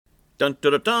Dun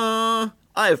dun dun dun!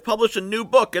 I have published a new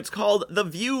book. It's called The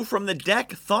View from the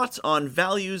Deck, Thoughts on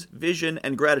Values, Vision,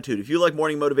 and Gratitude. If you like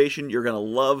morning motivation, you're going to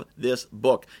love this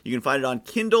book. You can find it on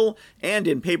Kindle and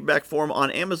in paperback form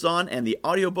on Amazon, and the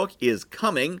audiobook is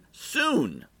coming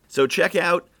soon. So check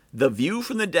out The View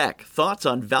from the Deck, Thoughts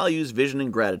on Values, Vision,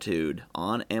 and Gratitude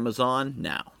on Amazon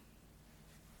now.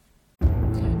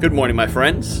 Good morning, my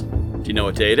friends. Do you know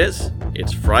what day it is?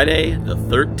 It's Friday the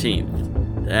 13th.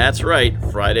 That's right,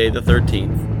 Friday the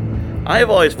 13th. I have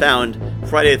always found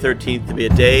Friday the 13th to be a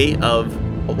day of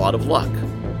a lot of luck.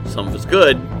 Some of it's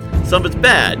good, some of it's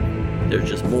bad. There's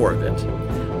just more of it.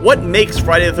 What makes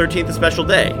Friday the 13th a special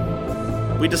day?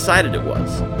 We decided it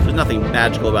was. There's nothing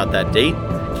magical about that date.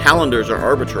 Calendars are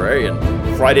arbitrary, and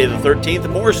Friday the 13th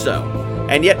more so.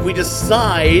 And yet we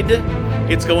decide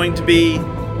it's going to be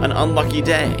an unlucky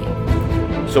day.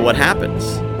 So what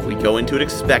happens? We go into it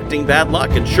expecting bad luck,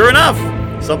 and sure enough,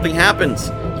 something happens.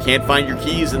 You can't find your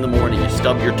keys in the morning, you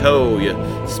stub your toe, you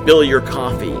spill your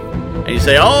coffee, and you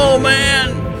say, oh man,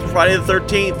 it's Friday the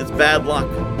 13th, it's bad luck.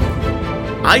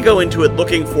 I go into it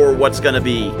looking for what's going to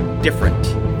be different,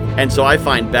 and so I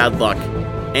find bad luck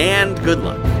and good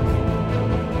luck.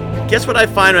 Guess what I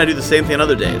find when I do the same thing on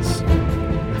other days?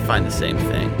 I find the same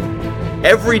thing.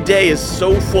 Every day is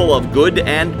so full of good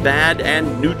and bad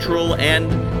and neutral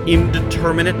and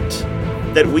indeterminate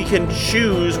that we can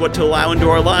choose what to allow into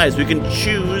our lives. We can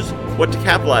choose what to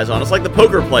capitalize on. It's like the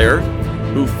poker player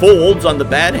who folds on the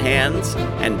bad hands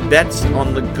and bets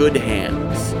on the good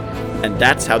hands. And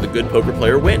that's how the good poker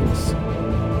player wins.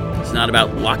 It's not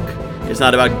about luck. It's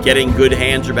not about getting good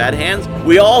hands or bad hands.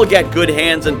 We all get good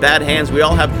hands and bad hands. We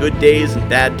all have good days and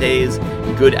bad days,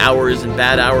 and good hours and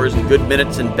bad hours, and good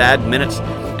minutes and bad minutes.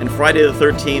 And Friday the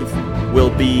 13th will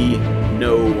be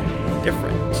no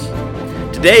different.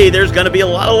 Today, there's going to be a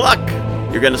lot of luck.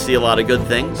 You're going to see a lot of good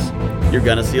things. You're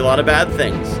going to see a lot of bad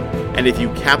things. And if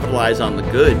you capitalize on the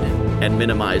good and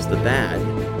minimize the bad,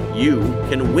 you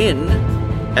can win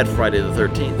at Friday the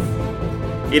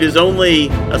 13th. It is only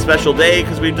a special day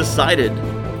because we've decided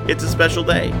it's a special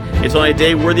day. It's only a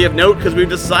day worthy of note because we've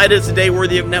decided it's a day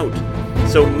worthy of note.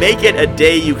 So make it a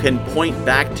day you can point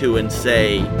back to and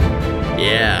say,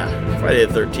 yeah, Friday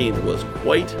the 13th was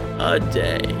quite a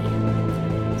day.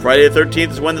 Friday the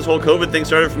 13th is when this whole COVID thing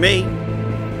started for me.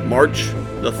 March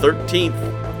the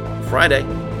 13th, Friday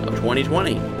of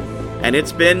 2020. And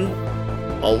it's been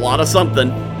a lot of something.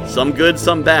 Some good,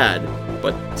 some bad,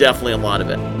 but definitely a lot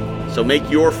of it. So make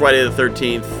your Friday the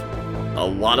 13th a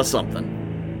lot of something.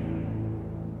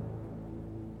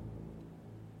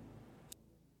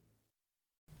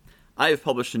 I have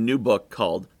published a new book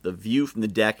called The View from the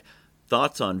Deck,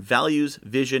 Thoughts on Values,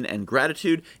 Vision, and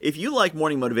Gratitude. If you like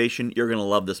morning motivation, you're going to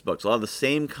love this book. It's a lot of the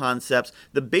same concepts.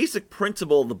 The basic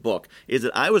principle of the book is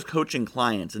that I was coaching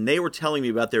clients, and they were telling me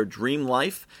about their dream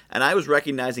life, and I was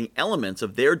recognizing elements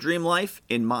of their dream life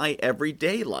in my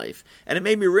everyday life. And it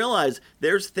made me realize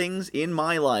there's things in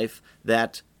my life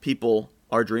that people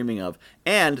are dreaming of.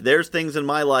 And there's things in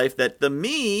my life that the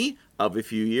me of a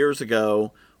few years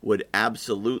ago would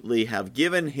absolutely have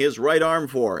given his right arm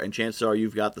for, and chances are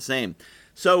you've got the same.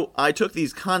 So I took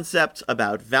these concepts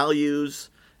about values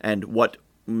and what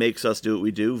makes us do what we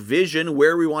do, vision,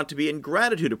 where we want to be, and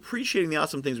gratitude, appreciating the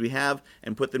awesome things we have,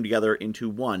 and put them together into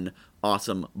one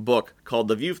awesome book called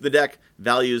The View from the Deck,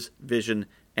 Values, Vision,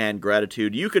 and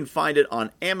Gratitude. You can find it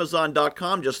on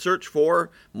Amazon.com. Just search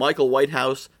for Michael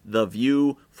Whitehouse, The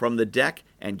View from the Deck,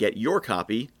 and get your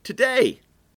copy today.